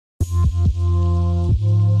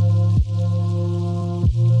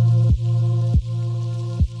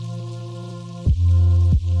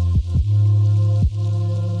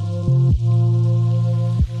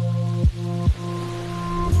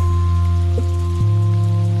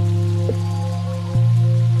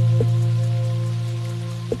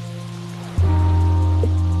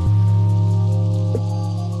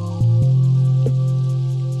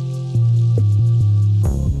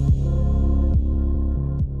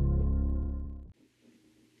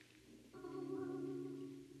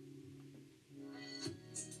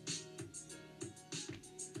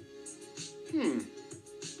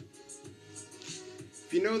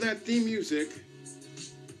If you know that theme music,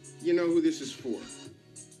 you know who this is for.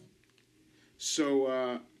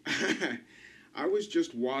 So, I was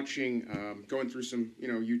just watching, going through some,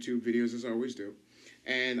 YouTube videos as I always do,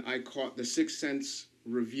 and I caught the 6th Sense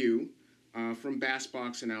review from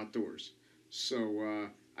Bassboxing Outdoors. So,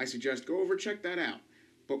 I suggest go over, check that out.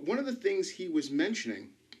 But one of the things he was mentioning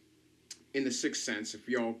in the 6th Sense, if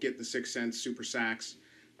y'all get the 6th Sense Super Sax,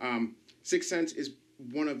 6th Sense is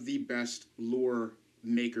one of the best lure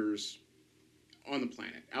makers on the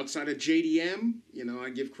planet. Outside of JDM, I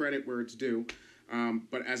give credit where it's due.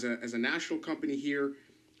 But as a national company here,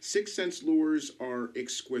 6th Sense lures are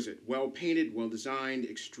exquisite. Well painted, well designed,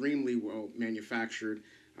 extremely well manufactured,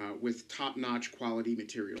 with top-notch quality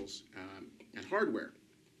materials and hardware.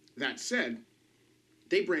 That said,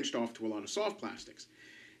 they branched off to a lot of soft plastics.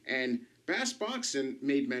 And Bassboxing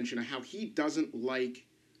made mention of how he doesn't like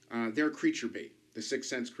their creature bait, the 6th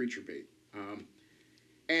Sense creature bait.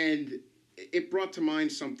 And it brought to mind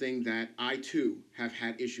something that I, too, have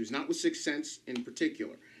had issues, not with 6th Sense in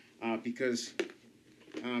particular, because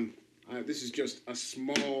this is just a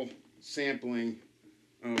small sampling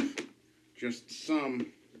of just some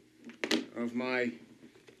of my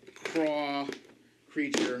craw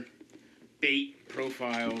creature bait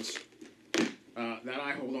profiles that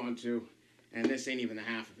I hold on to, and this ain't even the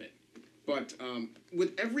half of it. But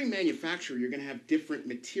with every manufacturer, you're going to have different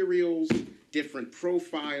materials, different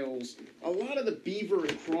profiles. A lot of the Beaver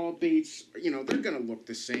and Craw baits, they're going to look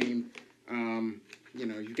the same.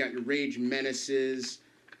 You've got your Rage Menaces.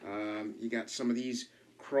 You got some of these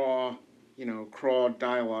Craw, Craw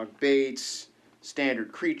dialogue baits,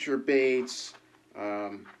 standard creature baits,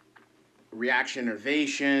 reaction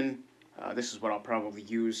innovation. This is what I'll probably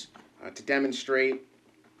use to demonstrate.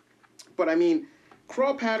 But I mean,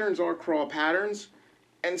 craw patterns are craw patterns,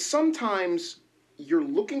 and sometimes you're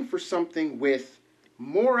looking for something with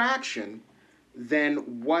more action than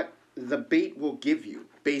what the bait will give you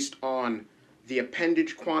based on the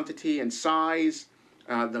appendage quantity and size,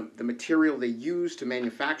 the material they use to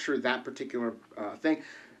manufacture that particular thing.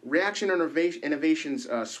 Reaction Innovation's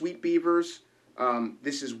Sweet Beavers,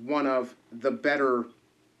 this is one of the better,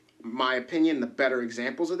 my opinion, the better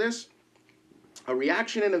examples of this. A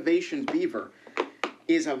Reaction Innovations beaver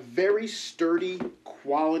is a very sturdy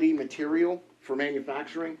quality material for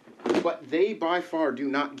manufacturing, but they by far do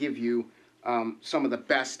not give you some of the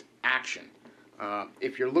best action.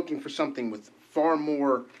 If you're looking for something with far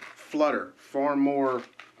more flutter, far more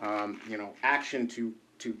action to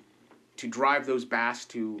drive those bass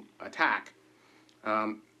to attack,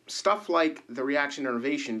 stuff like the Reaction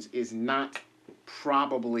Innovations is not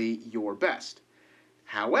probably your best.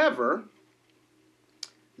 However,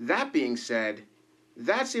 that being said,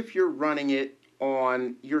 that's if you're running it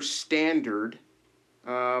on your standard,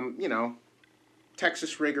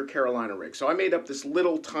 Texas rig or Carolina rig. So I made up this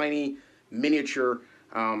little tiny miniature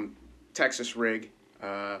Texas rig.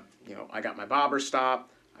 I got my bobber stop.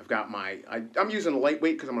 I've got I'm using a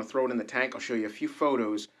lightweight because I'm going to throw it in the tank. I'll show you a few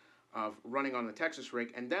photos of running on the Texas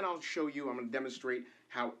rig, and then I'm going to demonstrate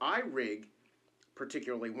how I rig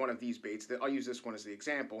particularly one of these baits. I'll use this one as the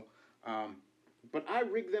example. But I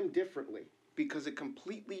rig them differently because it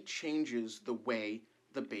completely changes the way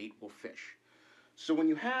the bait will fish. So when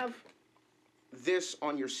you have this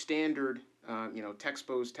on your standard,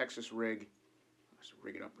 Texpo's Texas rig, let's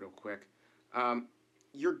rig it up real quick,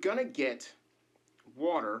 you're going to get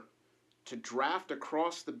water to draft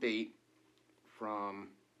across the bait from,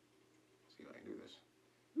 let's see if I can do this.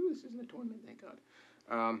 Ooh, this isn't a tournament, thank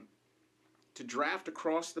God. To draft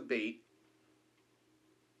across the bait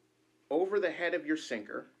over the head of your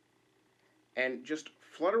sinker and just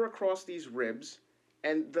flutter across these ribs,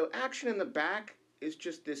 and the action in the back is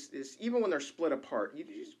just this even when they're split apart, you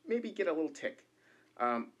just maybe get a little tick.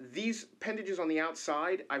 These appendages on the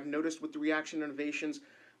outside, I've noticed with the Reaction Innovations,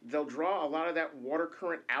 they'll draw a lot of that water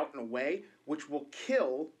current out and away, which will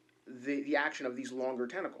kill the action of these longer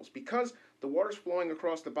tentacles. Because the water's flowing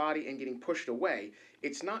across the body and getting pushed away.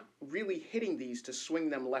 It's not really hitting these to swing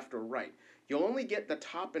them left or right. You'll only get the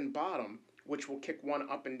top and bottom, which will kick one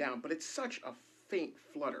up and down, but it's such a faint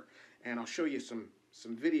flutter. And I'll show you some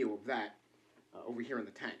video of that over here in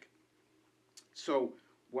the tank. So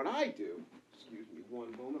what I do, excuse me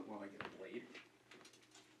one moment while I get a blade.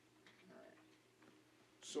 All right.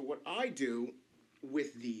 So what I do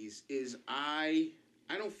with these is I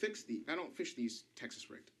don't fish these Texas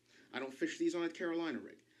rigged. I don't fish these on a Carolina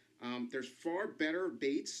rig. There's far better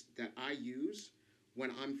baits that I use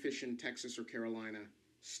when I'm fishing Texas or Carolina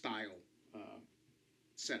style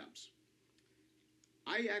setups.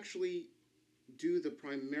 I actually do the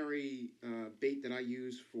primary bait that I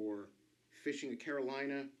use for fishing a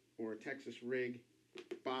Carolina or a Texas rig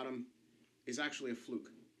bottom is actually a fluke.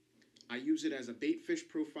 I use it as a bait fish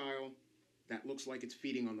profile that looks like it's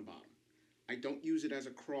feeding on the bottom. I don't use it as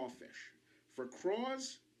a crawfish. For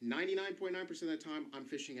craws, 99.9% of the time, I'm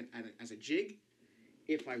fishing it as a jig.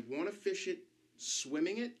 If I want to fish it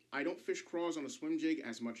swimming it, I don't fish craws on a swim jig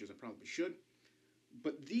as much as I probably should.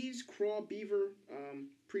 But these craw beaver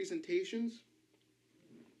presentations,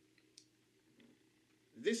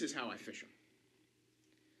 this is how I fish them.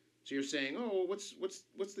 So you're saying, oh, what's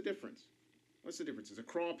the difference? What's the difference? It's a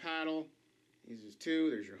craw paddle. There's two.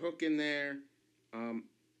 There's your hook in there.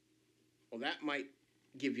 Well, that might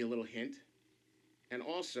give you a little hint. And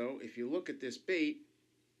also, if you look at this bait,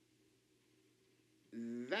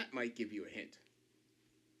 that might give you a hint.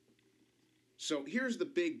 So here's the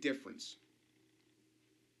big difference.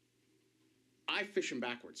 I fish them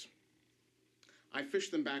backwards. I fish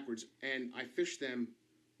them backwards, and I fish them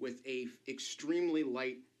with a extremely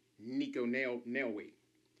light Nico nail weight.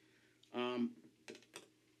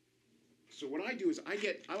 So what I do is I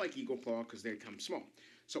like Eagle Claw because they come small.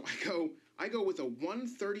 So I go with a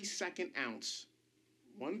 1/32 ounce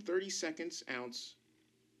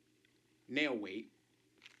nail weight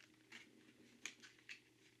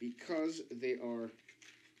because they are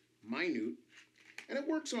minute, and it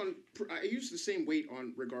works on. I use the same weight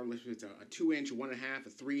on regardless if it's a 2-inch, a 1.5, a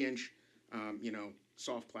 3-inch,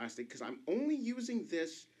 soft plastic, because I'm only using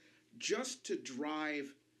this just to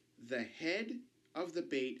drive the head of the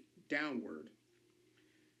bait downward,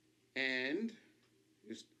 and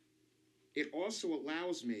it also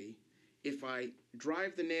allows me, if I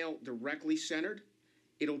drive the nail directly centered,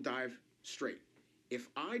 it'll dive straight. If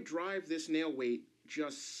I drive this nail weight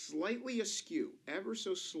just slightly askew, ever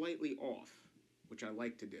so slightly off, which I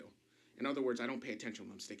like to do, in other words, I don't pay attention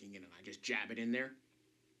when I'm sticking in and I just jab it in there.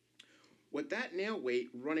 With that nail weight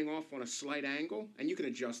running off on a slight angle, and you can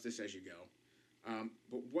adjust this as you go,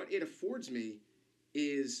 but what it affords me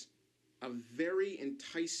is a very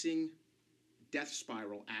enticing death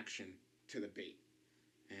spiral action to the bait.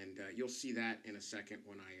 And you'll see that in a second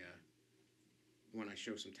when I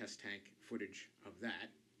show some test tank footage of that.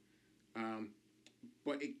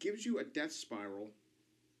 But it gives you a death spiral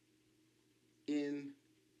in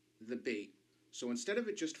the bait. So instead of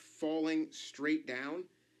it just falling straight down,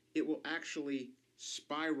 it will actually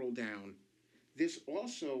spiral down. This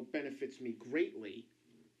also benefits me greatly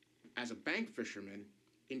as a bank fisherman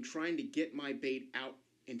in trying to get my bait out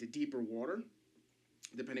into deeper water,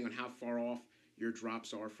 depending on how far off your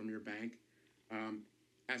drops are from your bank.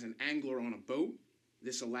 As an angler on a boat,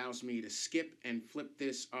 this allows me to skip and flip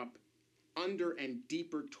this up under and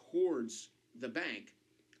deeper towards the bank,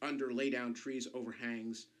 under laydown trees,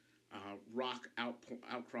 overhangs, rock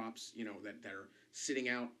outcrops, that are sitting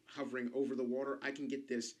out, hovering over the water. I can get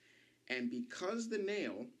this, and because the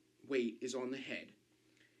nail weight is on the head,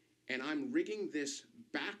 and I'm rigging this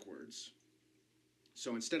backwards,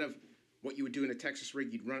 so instead of what you would do in a Texas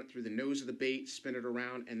rig, you'd run it through the nose of the bait, spin it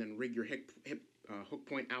around, and then rig your hook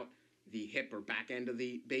point out the hip or back end of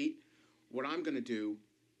the bait. What I'm going to do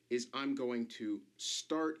is I'm going to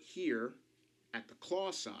start here at the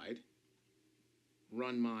claw side,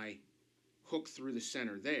 run my hook through the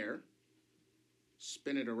center there,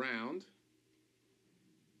 spin it around,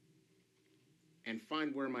 and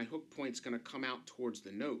find where my hook point's going to come out towards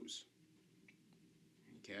the nose.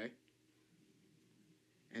 Okay?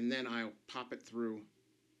 And then I'll pop it through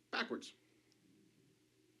backwards.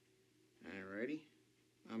 Alrighty.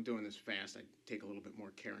 I'm doing this fast. I'd take a little bit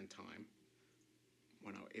more care and time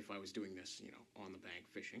if I was doing this, on the bank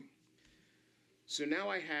fishing. So now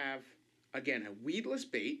I have, again, a weedless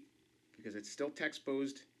bait, because it's still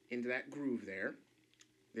exposed into that groove there.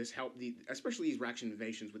 This helped, especially these reaction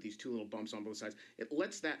invasions with these two little bumps on both sides. It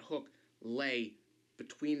lets that hook lay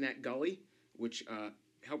between that gully, which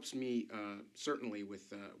helps me certainly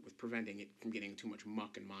with preventing it from getting too much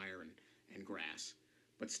muck and mire and grass.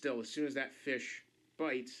 But still, as soon as that fish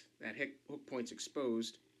bites, that hook point's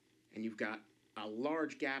exposed, and you've got a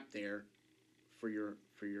large gap there for your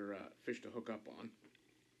fish to hook up on.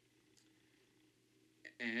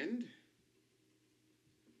 And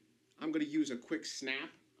I'm going to use a quick snap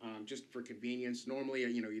just for convenience. Normally,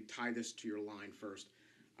 you tie this to your line first,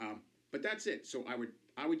 but that's it. So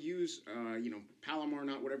I would use Palomar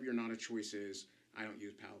knot, whatever your knot of choice is. I don't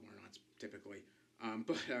use Palomar knots typically,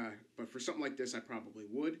 but for something like this, I probably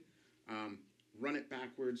would. Run it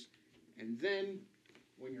backwards, and then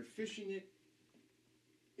when you're fishing it,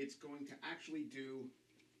 it's going to actually do.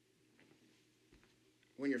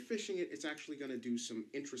 When you're fishing it, it's actually going to do some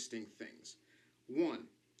interesting things. One,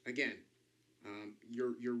 again,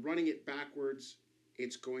 you're running it backwards.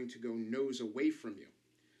 It's going to go nose away from you.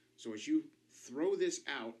 So as you throw this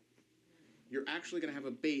out, you're actually going to have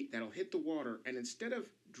a bait that'll hit the water, and instead of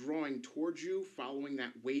drawing towards you, following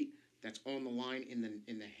that weight that's on the line in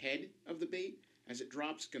the head of the bait, as it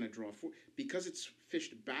drops, it's going to draw forward. Because it's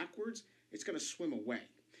fished backwards, it's going to swim away.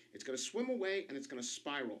 It's going to swim away, and it's going to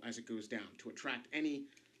spiral as it goes down to attract any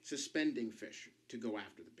suspending fish to go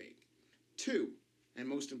after the bait. Two, and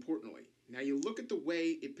most importantly, now you look at the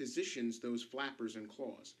way it positions those flappers and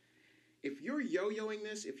claws. If you're yo-yoing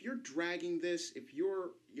this, if you're dragging this, if you're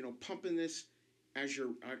pumping this as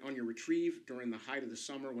you're on your retrieve during the height of the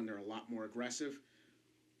summer when they're a lot more aggressive,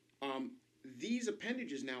 these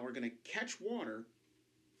appendages now are going to catch water,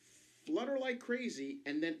 flutter like crazy,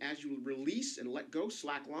 and then as you release and let go,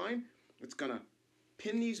 slack line, it's going to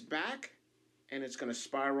pin these back, and it's going to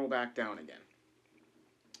spiral back down again.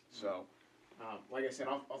 So, like I said,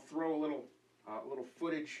 I'll throw a little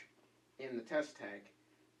footage in the test tank,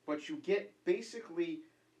 but you get basically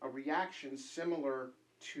a reaction similar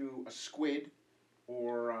to a squid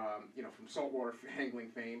or from saltwater angling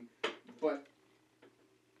fame, but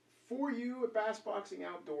for you at Bassboxing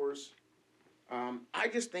Outdoors, I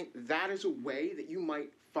just think that is a way that you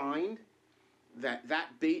might find that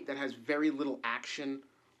bait that has very little action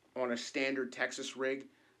on a standard Texas rig.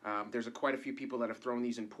 There's quite a few people that have thrown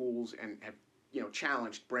these in pools and have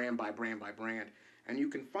challenged brand by brand by brand, and you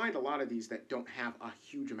can find a lot of these that don't have a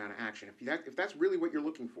huge amount of action. If that's really what you're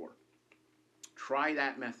looking for, try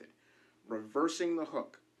that method. Reversing the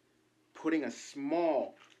hook, putting a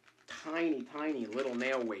small, tiny little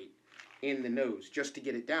nail weight in the nose just to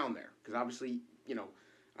get it down there, because obviously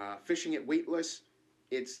fishing it weightless,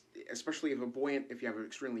 it's especially if you have an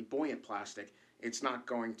extremely buoyant plastic, it's not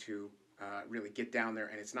going to really get down there,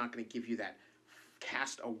 and it's not going to give you that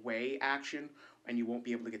cast away action, and you won't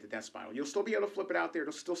be able to get the death spiral. You'll still be able to flip it out there.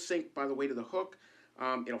 It'll still sink by the weight of the hook.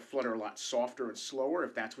 It'll flutter a lot softer and slower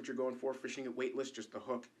if that's what you're going for. Fishing it weightless, just the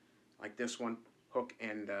hook, like this one, hook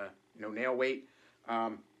and nail weight.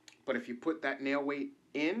 But if you put that nail weight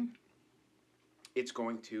in, it's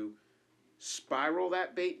going to spiral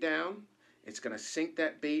that bait down. It's going to sink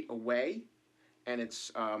that bait away, and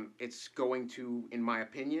it's going to, in my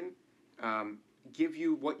opinion, give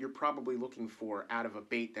you what you're probably looking for out of a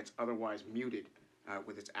bait that's otherwise muted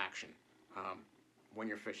with its action when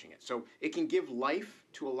you're fishing it. So it can give life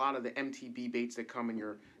to a lot of the MTB baits that come in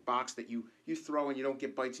your box that you throw and you don't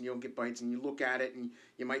get bites and you don't get bites, and you look at it and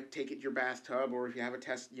you might take it to your bathtub, or if you have a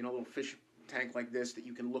test, little fish tank like this, that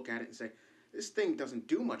you can look at it and say, this thing doesn't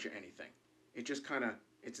do much of anything. It just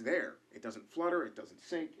it's there. It doesn't flutter, it doesn't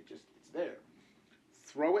sink, it's there.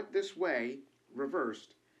 Throw it this way,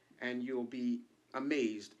 reversed, and you'll be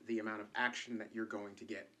amazed the amount of action that you're going to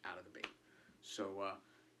get out of the bait. So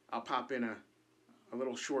I'll pop in a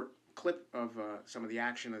little short clip of some of the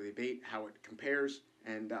action of the bait, how it compares,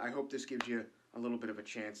 and I hope this gives you a little bit of a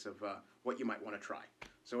chance of what you might want to try.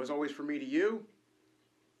 So as always, from me to you,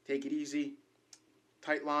 take it easy,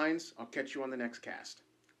 tight lines. I'll catch you on the next cast.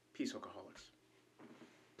 Peace, hookaholics.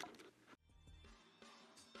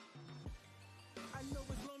 I know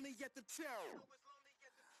it's lonely at the tail,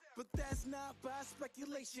 but that's not by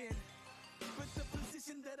speculation. But the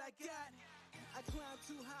position that I got, I climb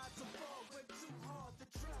too high to fall, but too hard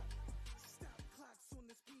to drop.